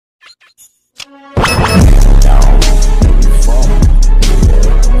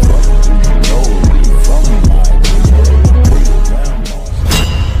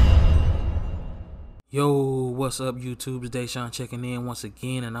What's up, YouTube? It's Deshaun checking in once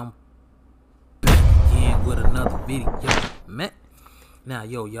again, and I'm back again with another video, man. Now,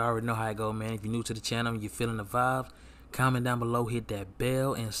 y'all already know how it go, man. If you're new to the channel and you're feeling the vibes, comment down below, hit that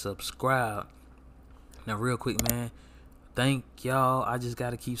bell, and subscribe. Now, real quick, man, thank y'all. I just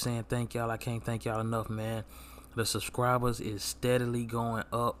gotta keep saying thank y'all. I can't thank y'all enough, man. The subscribers is steadily going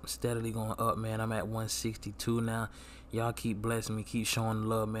up, man. I'm at 162 now. Y'all keep blessing me, keep showing the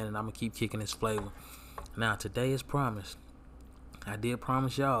love, man, and I'm gonna keep kicking this flavor. Now, today is promised. I did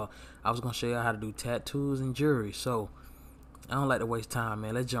promise y'all I was gonna show y'all how to do tattoos and jewelry. So I don't like to waste time,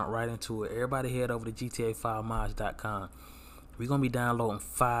 man. Let's jump right into it. Everybody head over to GTA5mods.com. We're gonna be downloading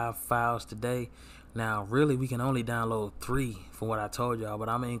 5 files today. Now, really, we can only download 3 from what I told y'all, but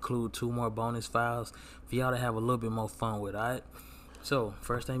I'm gonna include 2 more bonus files for y'all to have a little bit more fun with. Alright. So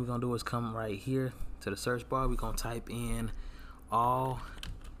first thing we're gonna do is come right here to the search bar. We're gonna type in all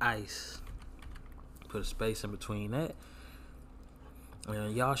ice. Put a space in between that,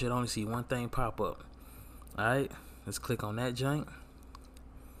 and y'all should only see one thing pop up. Alright, let's click on that joint.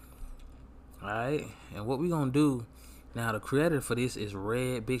 Alright, and what we gonna do now, the creator for this is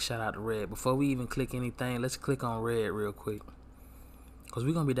Red. Big shout out to Red. Before we even click anything, let's click on Red real quick, because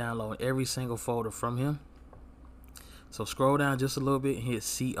we're gonna be downloading every single folder from him. So scroll down just a little bit and hit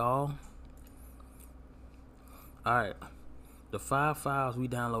see all. Alright, the 5 files we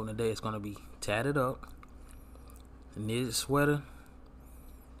downloading today is gonna be tatted up, knitted sweater,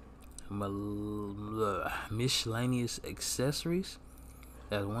 miscellaneous accessories,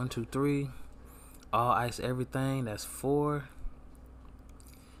 that's 1, 2, 3, all ice everything, that's 4,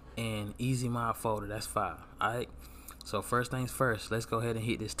 and easy mod folder, that's 5. Alright, so first things first, let's go ahead and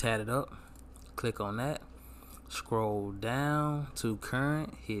hit this tatted up. Click on that, scroll down to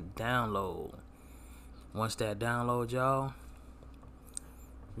current, hit download. Once that download, y'all,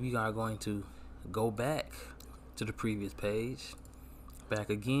 we are going to go back to the previous page, back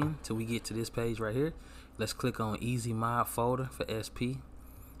again till we get to this page right here. Let's click on easy mod folder for SP.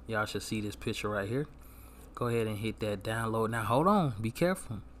 Y'all should see this picture right here. Go ahead and hit that download. Now hold on, be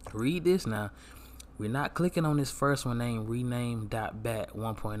careful, read this. Now we're not clicking on this first one named rename.bat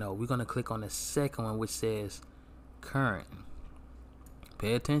 1.0. we're going to click on the second one, which says current.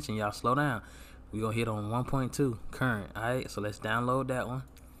 Pay attention, y'all, slow down. We're going to hit on 1.2 current. Alright, so let's download that one.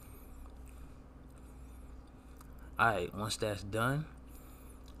 Alright, once that's done,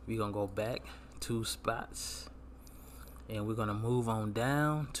 we're going to go back 2 spots, and we're going to move on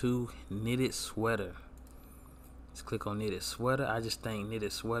down to knitted sweater. Let's click on knitted sweater. I just think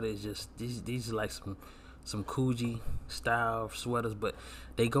knitted sweater is just, these are like some coogi style sweaters, but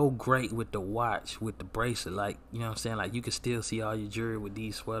they go great with the watch, with the bracelet. Like, you know what I'm saying? Like, you can still see all your jewelry with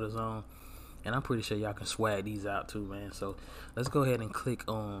these sweaters on. And I'm pretty sure y'all can swag these out too, man. So let's go ahead and click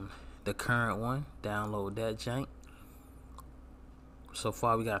on the current one, download that jank. So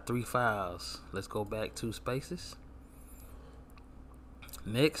far we got 3 files. Let's go back 2 spaces.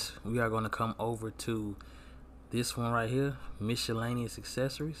 Next, we are going to come over to this one right here, miscellaneous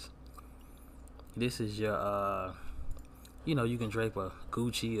accessories. This is your you know, you can drape a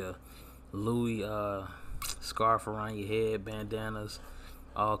Gucci, a Louis scarf around your head, bandanas,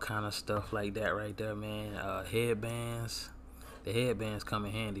 all kind of stuff like that right there, man. Headbands. The headbands come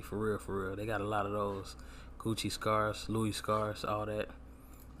in handy, for real. They got a lot of those. Gucci scarves, Louis scarves, all that.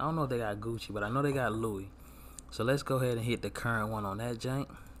 I don't know if they got Gucci, but I know they got Louis. So let's go ahead and hit the current one on that jank.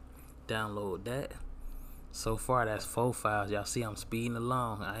 Download that. So far, that's 4 files. Y'all see I'm speeding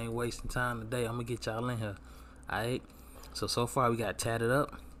along. I ain't wasting time today. I'm gonna get y'all in here. Alright. So far we got tatted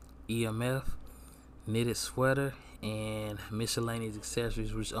up, EMF, knitted sweater, and miscellaneous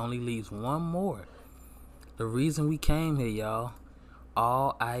accessories, which only leaves one more. The reason we came here, y'all,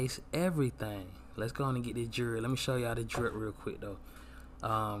 all ice everything. Let's go on and get this jewelry. Let me show y'all the drip real quick though.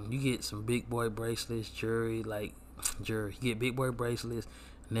 You get some big boy bracelets, jewelry, like jewelry. You get big boy bracelets,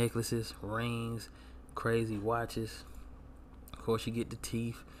 necklaces, rings, crazy watches. Of course, you get the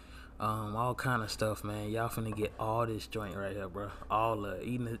teeth, all kind of stuff, man. Y'all finna get all this joint right here, bro. All of it,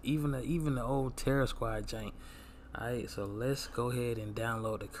 even the old Terror Squad joint. Alright, so let's go ahead and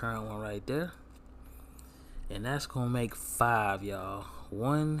download the current one right there. And that's gonna make 5, y'all.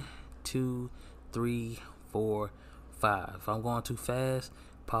 1, 2, 3, 4, 5. If I'm going too fast,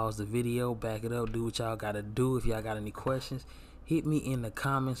 pause the video, back it up, do what y'all gotta do. If y'all got any questions, hit me in the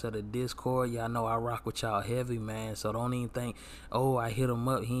comments of the Discord. Y'all know I rock with y'all heavy, man. So don't even think, oh, I hit him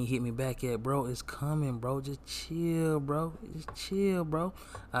up, he ain't hit me back yet, bro. It's coming, bro. Just chill, bro. Just chill, bro.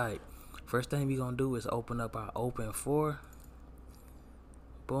 Alright. First thing we gonna do is open up our Open 4.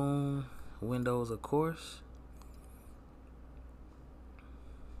 Boom. Windows, of course.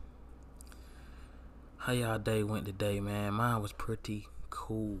 How y'all day went today, man? Mine was pretty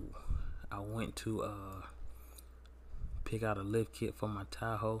cool. I went to pick out a lift kit for my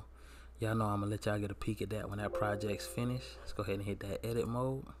Tahoe. Y'all know I'm gonna let y'all get a peek at that when that project's finished. Let's go ahead and hit that edit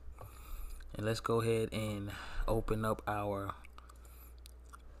mode. And let's go ahead and open up our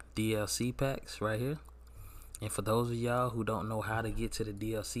DLC packs right here. And for those of y'all who don't know how to get to the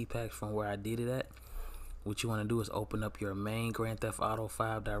DLC packs from where I did it at, what you want to do is open up your main Grand Theft Auto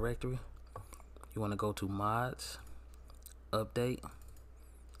 5 directory. You want to go to mods, update,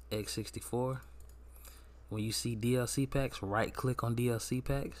 x64. When you see DLC packs, right click on DLC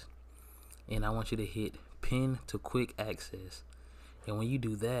packs, and I want you to hit pin to quick access. And when you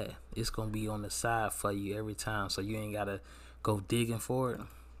do that, it's gonna be on the side for you every time, so you ain't gotta go digging for it.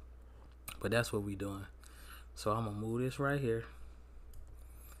 But that's what we doing. So I'm gonna move this right here.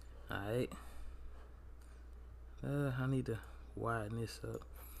 Alright. I need to widen this up.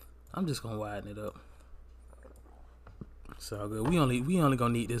 I'm just gonna widen it up. So good. We only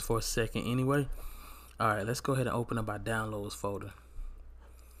gonna need this for a second anyway. Alright, let's go ahead and open up our downloads folder.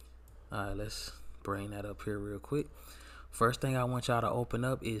 Alright, let's bring that up here real quick. First thing I want y'all to open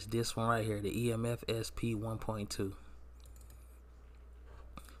up is this one right here, the EMF SP 1.2.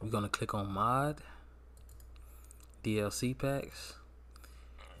 We're gonna click on mod, DLC packs,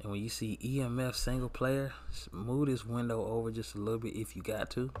 and when you see EMF single player, move this window over just a little bit if you got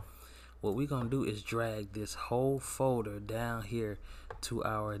to. What we're gonna do is drag this whole folder down here to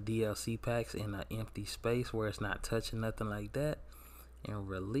our DLC packs in an empty space where it's not touching nothing like that, and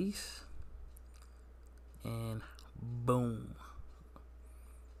release, and boom,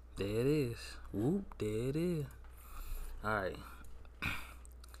 there it is. Whoop, there it is. Alright,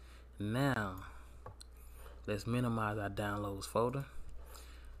 now let's minimize our downloads folder.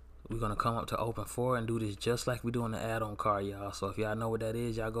 We're gonna come up to open 4 and do this just like we do in the add-on card, y'all. So if y'all know what that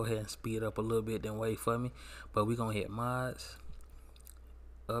is, y'all go ahead and speed up a little bit, then wait for me. But we're gonna hit mods,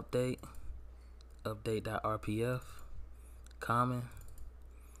 update, update.rpf, common,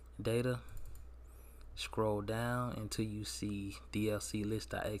 data, scroll down until you see DLC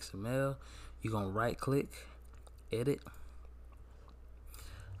list.xml. You're gonna right click, edit.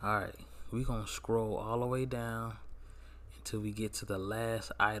 Alright, we're gonna scroll all the way down until we get to the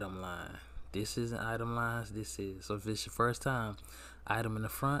last item line. This isn't item lines, this is. So if it's your first time, item in the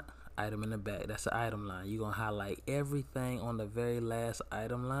front, item in the back. That's the item line. You're gonna highlight everything on the very last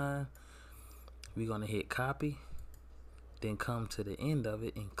item line. We're gonna hit copy, then come to the end of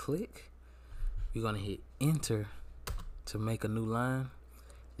it and click. We're gonna hit enter to make a new line.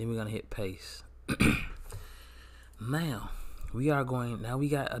 Then we're gonna hit paste. Now we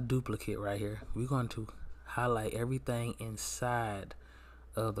got a duplicate right here. We're going to highlight everything inside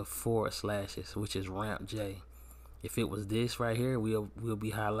of the forward slashes, which is ramp J. If it was this right here, we'll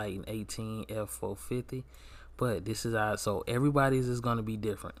be highlighting 18 F450, but this is so everybody's is going to be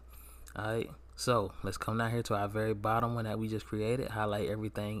different. All right, so let's come down here to our very bottom one that we just created. Highlight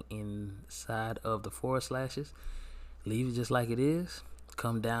everything inside of the forward slashes, leave it just like it is.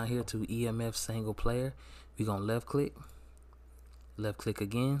 Come down here to EMF single player. We're gonna left click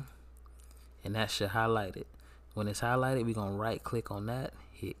again, and that should highlight it. When it's highlighted, we're gonna right click on that,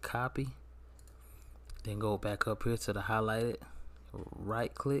 hit copy, then go back up here to the highlighted,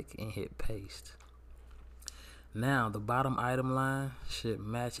 right click and hit paste. Now the bottom item line should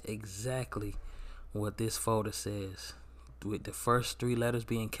match exactly what this folder says, with the first 3 letters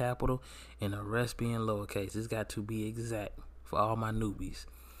being capital and the rest being lowercase. It's got to be exact for all my newbies.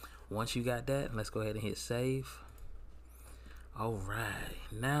 Once you got that, let's go ahead and hit save. Alright,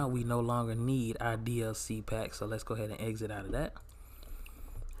 now we no longer need our DLC pack, so let's go ahead and exit out of that.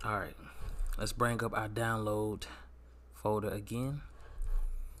 Alright, let's bring up our download folder again.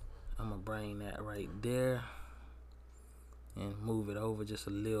 I'm gonna bring that right there and move it over just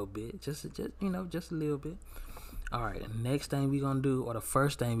a little bit, just a little bit. Alright, next thing we gonna do, or the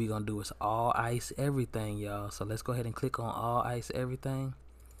first thing we gonna do, is all ice everything, y'all. So let's go ahead and click on all ice everything.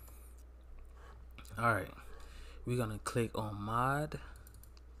 Alright, we're gonna click on mod.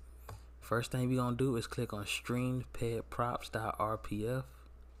 First thing we're gonna do is click on streamed.props.rpf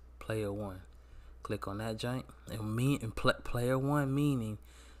player 1. Click on that joint, and player 1 meaning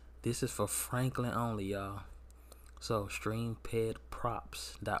this is for Franklin only, y'all. So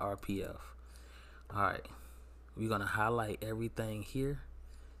streamed.props.rpf. Alright, we're gonna highlight everything here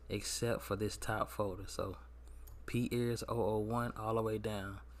except for this top folder. So P ears 001 all the way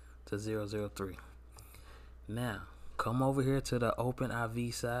down to 003. Now come over here to the open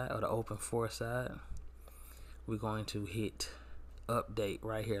IV side, or the open 4 side. We're going to hit update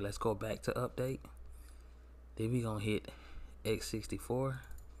right here. Let's go back to update. Then we're gonna hit x64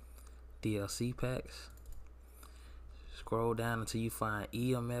 DLC packs. Scroll down until you find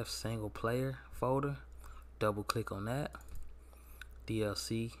EMF single player folder. Double click on that.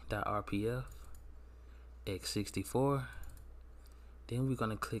 DLC.rpf x64. Then we're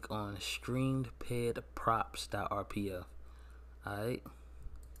gonna click on streamed ped props.rpf. Alright.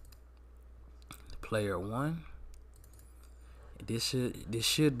 Player 1. This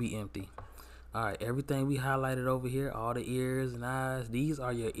should be empty. Alright, everything we highlighted over here, all the ears and eyes, these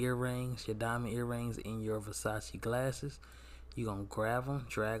are your earrings, your diamond earrings in your Versace glasses. You're gonna grab them,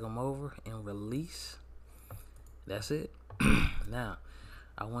 drag them over, and release. That's it. Now,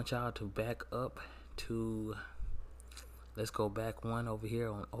 I want y'all to back up to, let's go back one over here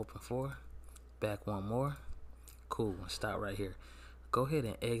on open 4. Back one more. Cool, stop right here. Go ahead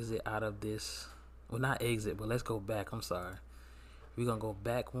and exit out of this. Well, not exit, but let's go back. I'm sorry. We're gonna go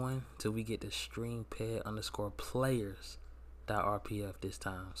back one till we get the streamped_players.rpf this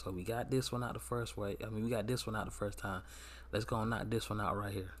time. So we got this one out the first way. We got this one out the first time. Let's go and knock this one out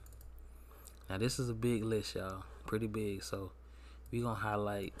right here. Now this is a big list, y'all. Pretty big. So we're gonna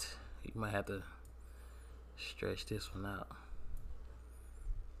highlight. You might have to stretch this one out.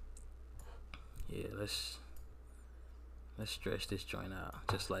 Yeah, let's stretch this joint out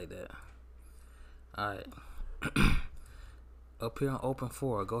just like that. Alright. Up here on open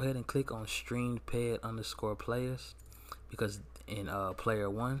 4, go ahead and click on streamed ped_players, because in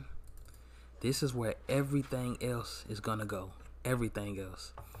player 1, this is where everything else is gonna go. Everything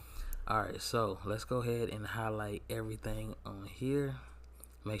else. Alright, so let's go ahead and highlight everything on here.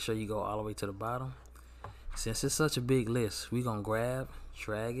 Make sure you go all the way to the bottom. Since it's such a big list, we're gonna grab,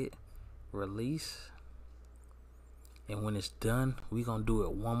 drag it, release, and when it's done, we're gonna do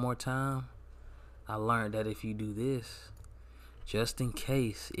it one more time. I learned that if you do this, just in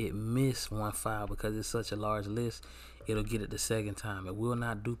case it missed one file because it's such a large list, it'll get it the second time. It will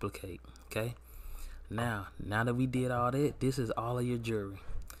not duplicate. Okay, now that we did all that, this is all of your jewelry.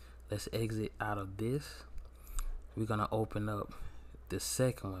 Let's exit out of this. We're gonna open up the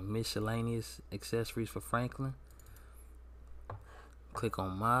second one, miscellaneous accessories for Franklin. Click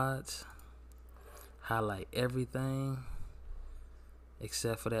on mods, highlight everything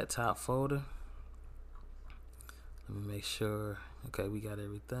except for that top folder. Let me make sure. Okay, we got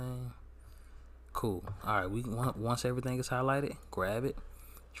everything. Cool. Alright, once everything is highlighted, grab it,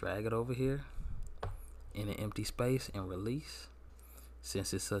 drag it over here in an empty space and release.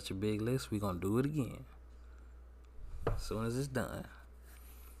 Since it's such a big list, we're gonna do it again as soon as it's done.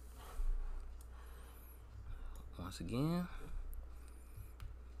 Once again.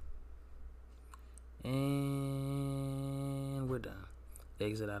 And we're done.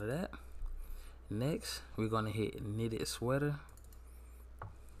 Exit out of that. Next, we're gonna hit knitted sweater.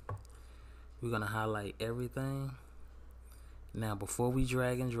 We're gonna highlight everything. Now, before we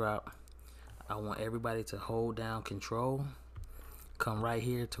drag and drop, I want everybody to hold down control. Come right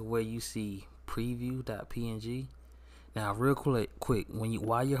here to where you see preview.png. Now, real quick,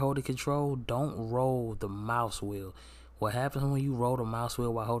 while you're holding control, don't roll the mouse wheel. What happens when you roll the mouse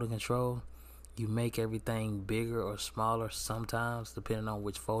wheel while holding control? You make everything bigger or smaller sometimes, depending on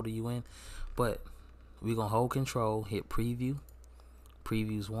which folder you in. But we're gonna hold control, hit preview,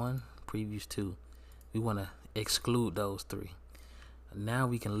 previews 1, previews 2. We want to exclude those 3. Now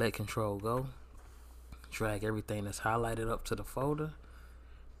we can let control go, drag everything that's highlighted up to the folder,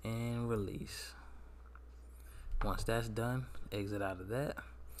 and release. Once that's done, exit out of that.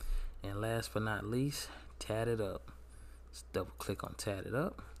 And last but not least, tat it up. Let's double click on tat it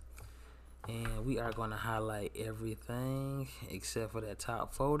up. And we are going to highlight everything except for that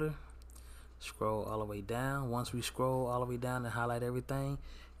top folder. Scroll all the way down. Once we scroll all the way down and highlight everything,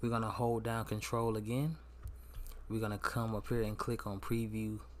 we're going to hold down control again. We're going to come up here and click on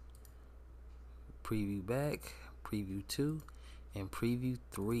preview, preview back, preview 2, and preview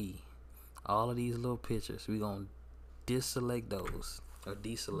 3. All of these little pictures, we're going to deselect those, or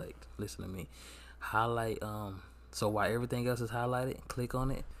deselect. Listen to me. Highlight, so while everything else is highlighted, click on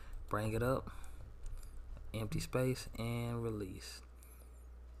it, bring it up, empty space, and release.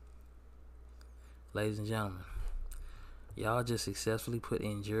 Ladies and gentlemen, y'all just successfully put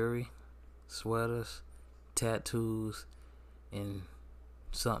in jewelry, sweaters, tattoos, and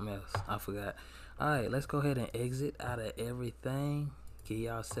something else. I forgot. Alright, let's go ahead and exit out of everything. Give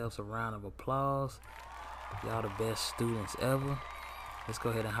yourselves a round of applause. Y'all the best students ever. Let's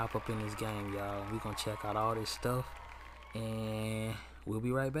go ahead and hop up in this game, y'all. We're going to check out all this stuff, and we'll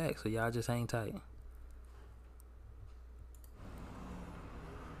be right back. So y'all just hang tight.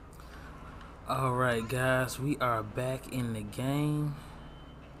 Alright guys, we are back in the game.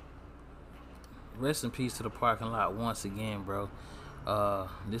 Rest in peace to the parking lot once again, bro.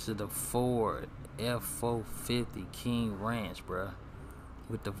 This is the Ford F450 King Ranch, bruh.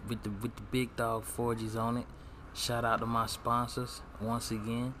 With the big dog 4Gs on it. Shout out to my sponsors once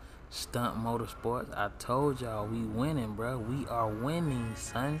again. Stunt Motorsports. I told y'all we winning, bro. We are winning,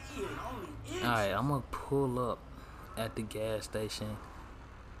 son. Alright, I'm gonna pull up at the gas station.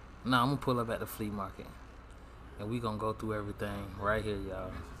 No, I'm gonna pull up at the flea market. And we gonna go through everything right here,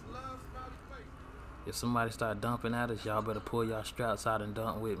 y'all. If somebody start dumping at us, y'all better pull y'all straps out and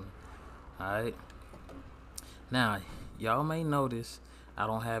dump with me. Alright. Now, y'all may notice I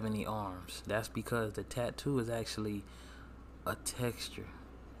don't have any arms. That's because the tattoo is actually a texture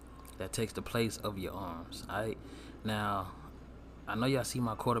that takes the place of your arms. Alright. Now, I know y'all see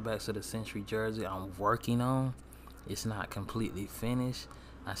my quarterbacks of the century jersey I'm working on. It's not completely finished.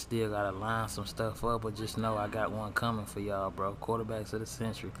 I still gotta line some stuff up, but just know I got one coming for y'all, bro. Quarterbacks of the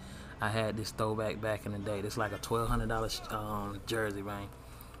century. I had this throwback back in the day. It's like a $1,200 jersey, man.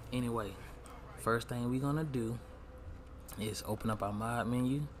 Anyway, first thing we gonna do is open up our mod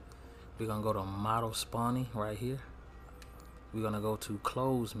menu. We're gonna go to model spawning right here. We're gonna go to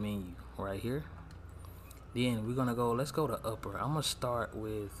close menu right here. Then we're gonna go, let's go to upper. I'm gonna start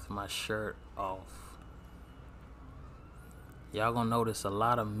with my shirt off. Y'all gonna notice a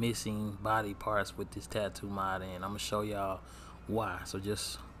lot of missing body parts with this tattoo mod, and I'm gonna show y'all why. So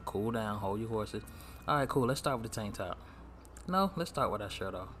just cool down, hold your horses. Alright, cool. Let's start with the tank top. No, let's start with that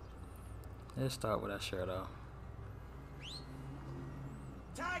shirt off. Let's start with that shirt off.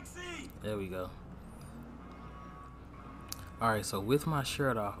 Taxi! There we go. Alright, so with my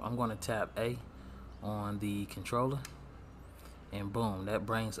shirt off, I'm gonna tap A on the controller, and boom, that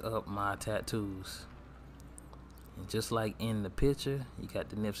brings up my tattoos. And just like in the picture, you got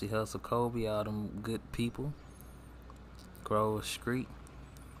the Nipsey Hussle, Kobe, all them good people. Grove Street.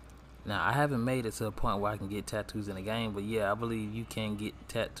 Now, I haven't made it to a point where I can get tattoos in the game, but yeah, I believe you can get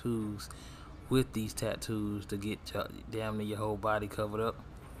tattoos with these tattoos to get damn near your whole body covered up.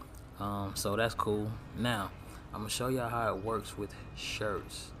 So that's cool. Now, I'm gonna show y'all how it works with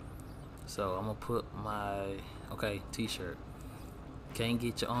shirts. So I'm gonna put my t-shirt. Can't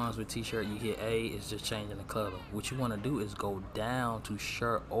get your arms with t-shirt. You hit A, it's just changing the color. What you want to do is go down to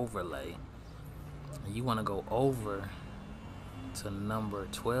shirt overlay. And you want to go over to number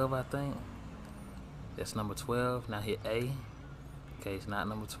 12, I think. That's number 12. Now hit A. Okay, it's not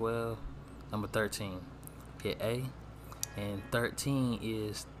number 12. Number 13. Hit A. And 13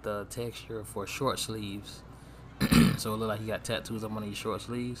 is the texture for short sleeves. So it look like you got tattoos up on your short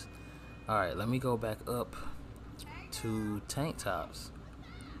sleeves. Alright, let me go back up to tank tops.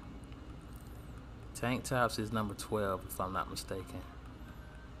 Tank tops is number 12, if I'm not mistaken.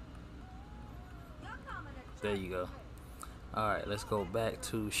 There you go. Alright, let's go back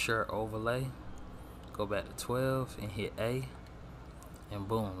to shirt overlay. Go back to 12 and hit A. And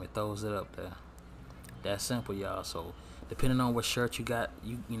boom, it throws it up there. That's simple, y'all. So depending on what shirt you got,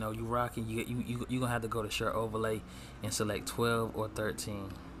 you rocking, you gonna have to go to shirt overlay and select 12 or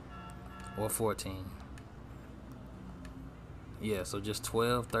 13 or 14. Yeah, so just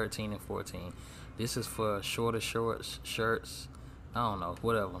 12, 13, and 14. This is for shorter shirts. I don't know,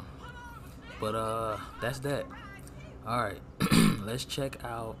 whatever. But that's that. Alright, let's check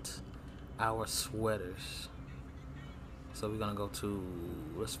out our sweaters. So we're gonna go to,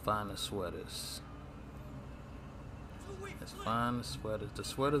 let's find the sweaters. Let's find the sweaters. The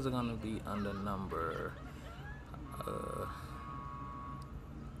sweaters are gonna be under number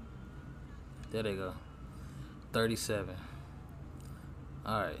there they go. 37.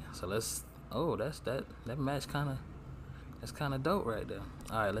 Alright, so let's that match that's kinda dope right there.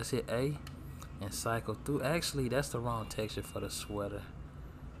 Alright, let's hit A and cycle through. Actually, that's the wrong texture for the sweater.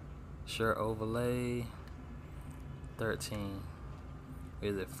 Shirt overlay 13.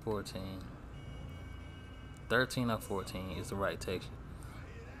 Is it 14? 13 or 14 is the right texture.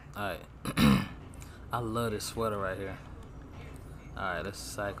 Alright. I love this sweater right here. Alright, let's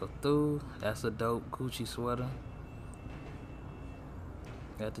cycle through. That's a dope Gucci sweater.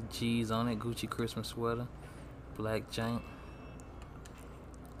 Got the G's on it. Gucci Christmas sweater. Black jank.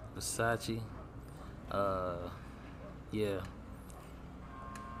 Versace. Yeah.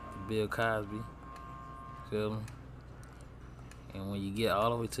 Bill Cosby. Feel me? And when you get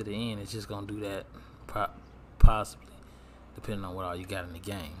all the way to the end, it's just gonna do that. Possibly, depending on what all you got in the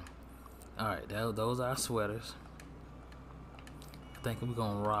game. Alright, those are our sweaters. I think we're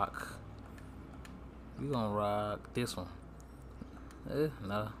gonna rock this one.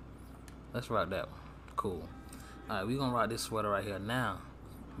 No, let's rock that one. Cool. Alright, we're gonna rock this sweater right here. Now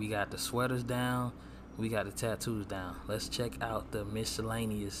we got the sweaters down, we got the tattoos down. Let's check out the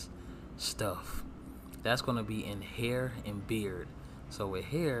miscellaneous stuff. That's gonna be in hair and beard. So with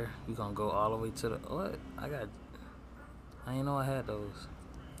hair, we're gonna go all the way to the what? I didn't know I had those.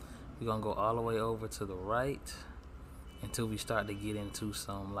 We're gonna go all the way over to the right until we start to get into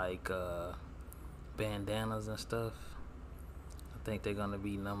some like bandanas and stuff. I think they're gonna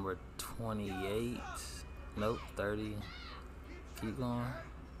be number 28. Nope, 30. Keep going.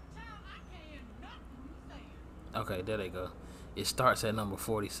 Okay, there they go. It starts at number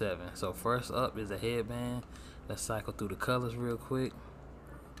 47. So first up is a headband. Let's cycle through the colors real quick.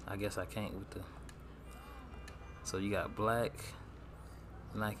 I guess I can't with the. So you got black,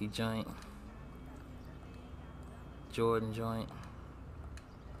 Nike joint, Jordan joint,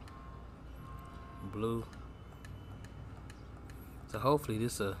 blue. So hopefully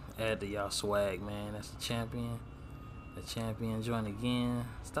this will add to y'all swag, man. That's the champion. The champion joint again.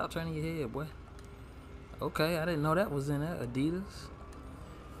 Stop turning your head, boy. Okay, I didn't know that was in there. Adidas.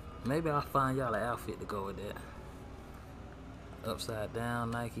 Maybe I'll find y'all an outfit to go with that. Upside down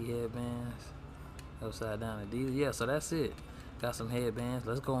Nike headbands. Upside down Adidas. Yeah, so that's it. Got some headbands.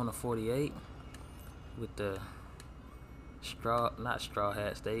 Let's go on the 48 with the not straw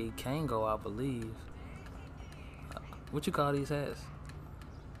hats. They can go, I believe. What you call these hats?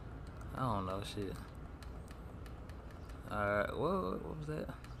 I don't know, shit. Alright, what was that?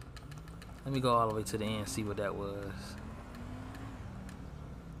 Let me go all the way to the end and see what that was.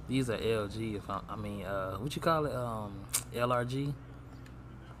 These are LG, what you call it? LRG.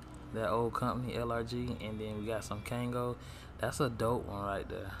 That old company, LRG. And then we got some Kango. That's a dope one right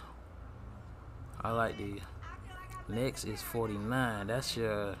there. I like these. Next is 49. That's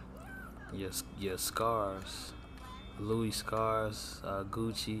your scars. Louis scars,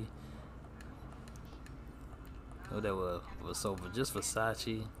 Gucci. What that was so just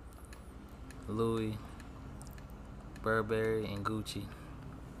Versace, Louis, Burberry, and Gucci.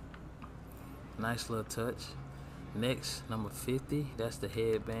 Nice little touch. Next, number 50. That's the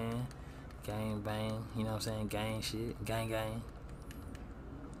headband. Gang bang. You know what I'm saying? Gang shit. Gang gang.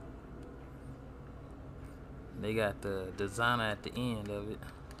 They got the designer at the end of it.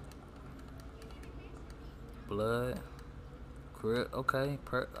 Blood. Crip. Okay.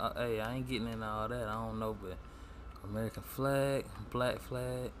 Hey, I ain't getting into all that. I don't know, but American flag, black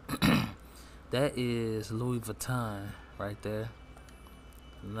flag. That is Louis Vuitton right there.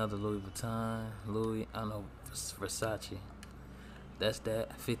 Another Louis Vuitton. Versace. That's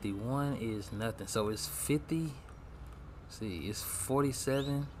that. 51 is nothing. So it's 50. See, it's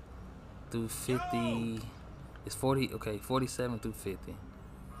 47 through 50. It's 40. Okay, 47 through 50.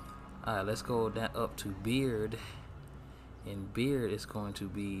 Alright, let's go down up to beard. And beard is going to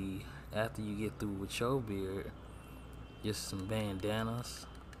be, after you get through with your beard, just some bandanas.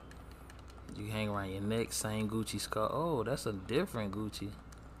 You hang around your neck, same Gucci scar. Oh, that's a different Gucci.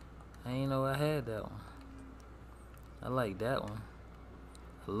 I ain't know I had that one. I like that one.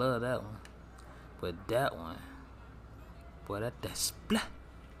 I love that one. But that one, boy, that splat.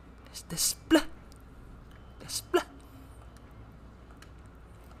 That's the splat. That splat.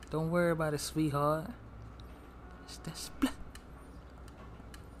 Don't worry about it, sweetheart. It's that splat.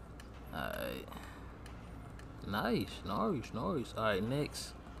 Alright. Nice. Alright,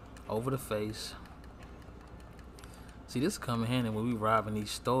 next. Over the face. See, this come in handy when we robbing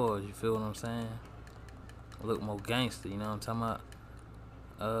these stores, you feel what I'm saying? Look more gangster, you know what I'm talking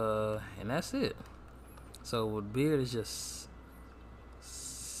about? And that's it. So with beard is just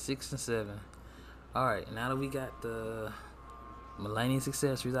 6 and 7. Alright, now that we got the miscellaneous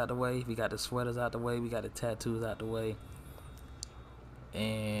accessories out the way, we got the sweaters out the way, we got the tattoos out the way,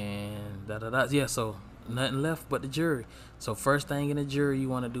 and yeah, so nothing left but the jewelry. So first thing in the jewelry you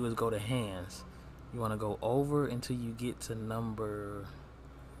want to do is go to hands. You want to go over until you get to number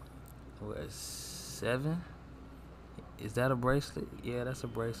 7. Is that a bracelet? Yeah, that's a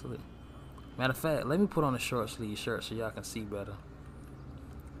bracelet. Matter of fact, let me put on a short sleeve shirt so y'all can see better.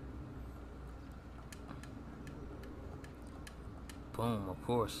 Boom, of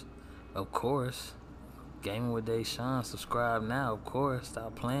course. Gaming with Deshaun, subscribe now, of course.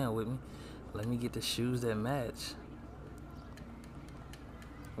 Stop playing with me. Let me get the shoes that match.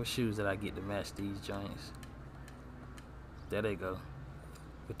 What shoes did I get to match these joints? There they go.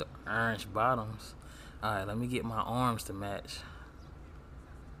 With the orange bottoms. Alright, let me get my arms to match.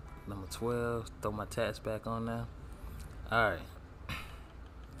 Number 12. Throw my Tatts back on now. Alright.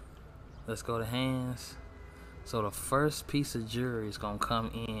 Let's go to hands. So the first piece of jewelry is gonna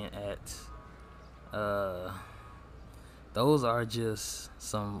come in at those are just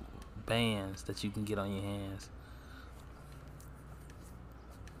some bands that you can get on your hands.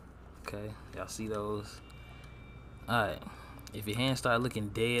 Okay, y'all see those? Alright. If your hands start looking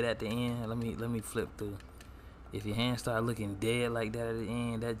dead at the end, let me flip through. If your hand start looking dead like that at the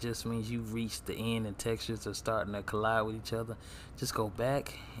end, that just means you've reached the end and textures are starting to collide with each other. Just go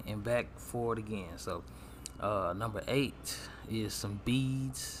back and back forward again. So number 8 is some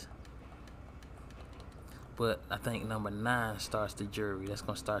beads. But I think number 9 starts the jewelry. That's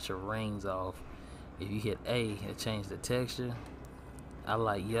gonna start your rings off. If you hit A, it changes the texture. I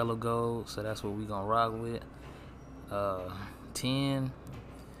like yellow gold, so that's what we gonna rock with. 10,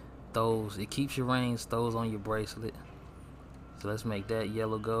 those, it keeps your rings, those on your bracelet. So let's make that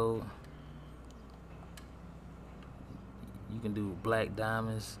yellow gold. You can do black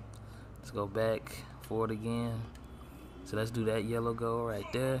diamonds. Let's go back forward again. So let's do that yellow gold right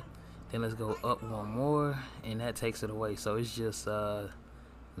there. Then let's go up one more, and that takes it away. So it's just 9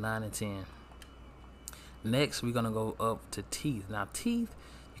 and 10. Next, we're gonna go up to teeth. Now teeth,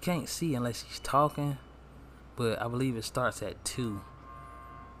 you can't see unless he's talking, but I believe it starts at 2.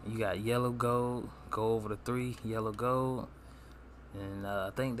 You got yellow gold, go over to 3, yellow gold, and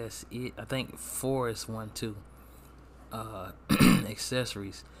I think that's it. I think 4 is 1, 2.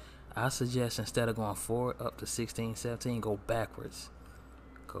 Accessories, I suggest instead of going forward up to 16, 17, go backwards.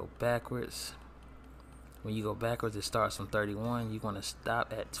 Go backwards. When you go backwards, it starts from 31. You're gonna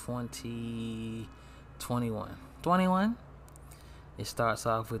stop at 20, 21. 21. It starts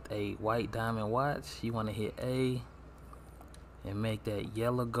off with a white diamond watch. You want to hit A and make that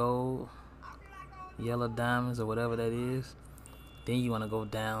yellow gold, yellow diamonds, or whatever that is. Then you want to go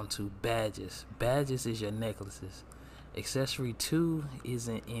down to badges. Badges is your necklaces. Accessory 2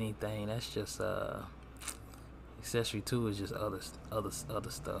 isn't anything. That's just accessory 2 is just other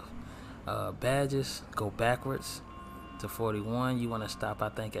stuff. Badges, go backwards to 41. You want to stop, I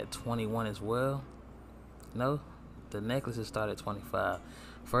think, at 21 as well. No, the necklaces start at 25.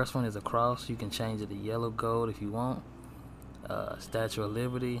 First one is a cross. You can change it to yellow gold if you want. Statue of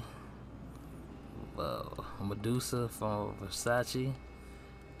Liberty, Medusa from Versace,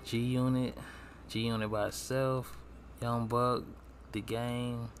 G-Unit by itself, Young Buck, The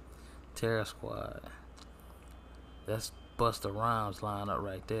Game, Terror Squad. That's Busta Rhymes lineup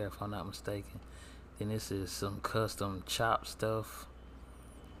right there, if I'm not mistaken. Then this is some custom chop stuff.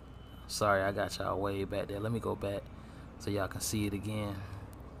 Sorry, I got y'all way back there. Let me go back so y'all can see it again.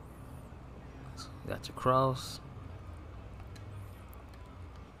 So got your cross,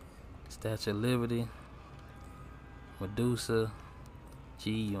 Statue of Liberty, Medusa,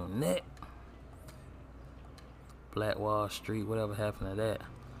 G-Unit, Black Wall Street, whatever happened to that,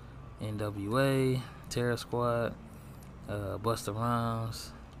 NWA, Terror Squad, Busta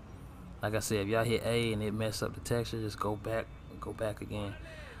Rhymes. Like I said, if y'all hit A and it mess up the texture, just go back again.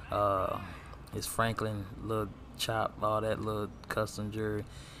 It's Franklin, little chop, all that little custom jewelry.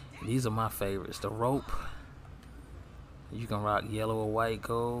 These are my favorites. The rope, you can rock yellow or white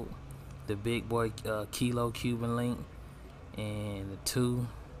gold. The big boy kilo Cuban link, and the 2,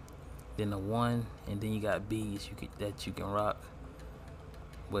 then the 1, and then you got beads that you can rock.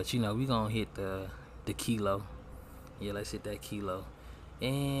 But you know, we gonna hit the kilo. Yeah, let's hit that kilo.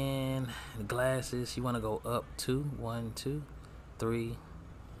 And the glasses, you want to go up 2, 1, 2, 3,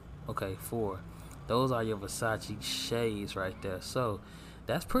 okay, 4. Those are your Versace shades right there. So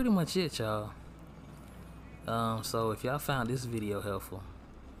that's pretty much it, y'all. So if y'all found this video helpful,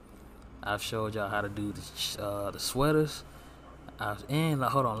 I've showed y'all how to do the sweaters.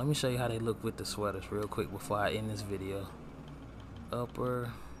 Hold on, let me show you how they look with the sweaters real quick before I end this video.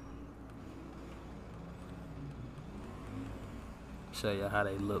 Upper. Show you how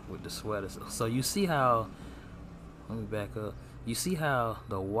they look with the sweaters. So you see how, let me back up. You see how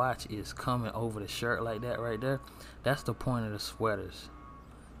the watch is coming over the shirt like that right there? That's the point of the sweaters.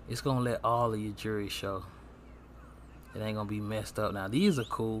 It's gonna let all of your jewelry show. It ain't gonna be messed up. Now these are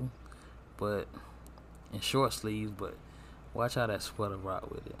cool, but in short sleeves, but watch how that sweater rock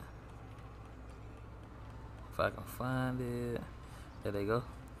with it. If I can find it. There they go.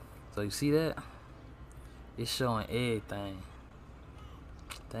 So you see that? It's showing everything.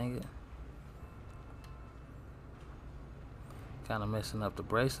 Dang it. Kind of messing up the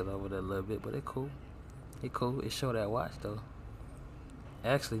bracelet over there a little bit, but it cool. It cool. It show that watch though.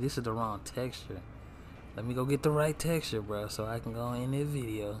 Actually, this is the wrong texture. Let me go get the right texture, bro, so I can go in this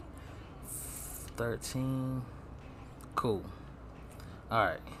video. 13. Cool.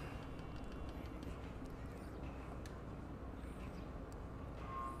 Alright.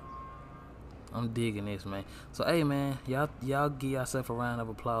 I'm digging this, man. So hey, man, y'all give yourself a round of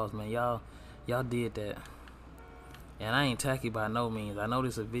applause, man. Y'all did that. And I ain't tacky by no means. I know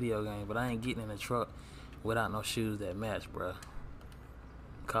this is a video game, but I ain't getting in the truck without no shoes that match, bro.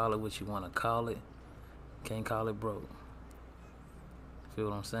 Call it what you want to call it. Can't call it broke. Feel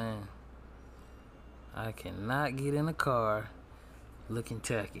what I'm saying? I cannot get in a car looking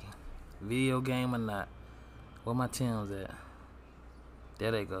tacky. Video game or not. Where my Timbs at?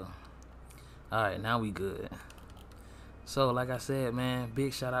 There they go. Alright, now we good. So, like I said, man,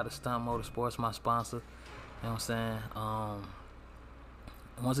 big shout out to Stunt Motorsports, my sponsor. You know what I'm saying?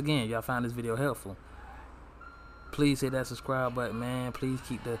 Once again, y'all found this video helpful, please hit that subscribe button, man. Please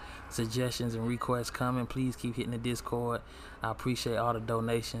keep the suggestions and requests coming. Please keep hitting the Discord. I appreciate all the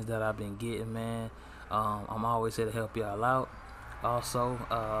donations that I've been getting, man. I'm always here to help y'all out. Also,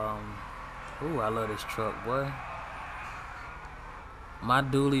 ooh, I love this truck, boy. My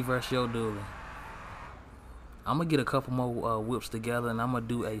dually versus your dually. I'm gonna get a couple more whips together, and I'm gonna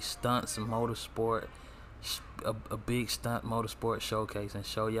do a stunts motorsport, a big stunt motorsport showcase, and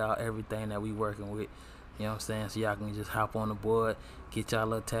show y'all everything that we working with. You know what I'm saying? So y'all can just hop on the board, get y'all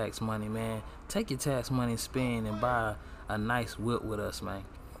little tax money, man. Take your tax money and spend and buy a nice whip with us, man.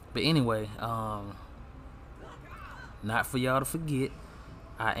 But anyway, not for y'all to forget,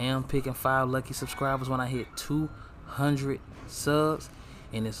 I am picking 5 lucky subscribers when I hit 200 subs.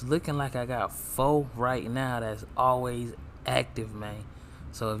 And it's looking like I got 4 right now that's always active, man.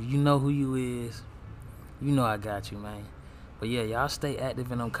 So if you know who you is, you know I got you, man. But yeah, y'all stay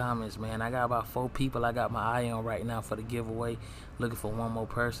active in them comments, man. I got about 4 people I got my eye on right now for the giveaway. Looking for one more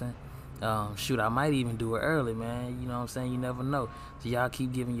person. Shoot, I might even do it early, man. You know what I'm saying? You never know. So y'all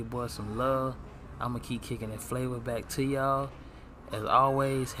keep giving your boy some love. I'm going to keep kicking that flavor back to y'all. As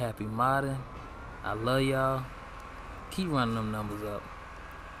always, happy modding. I love y'all. Keep running them numbers up.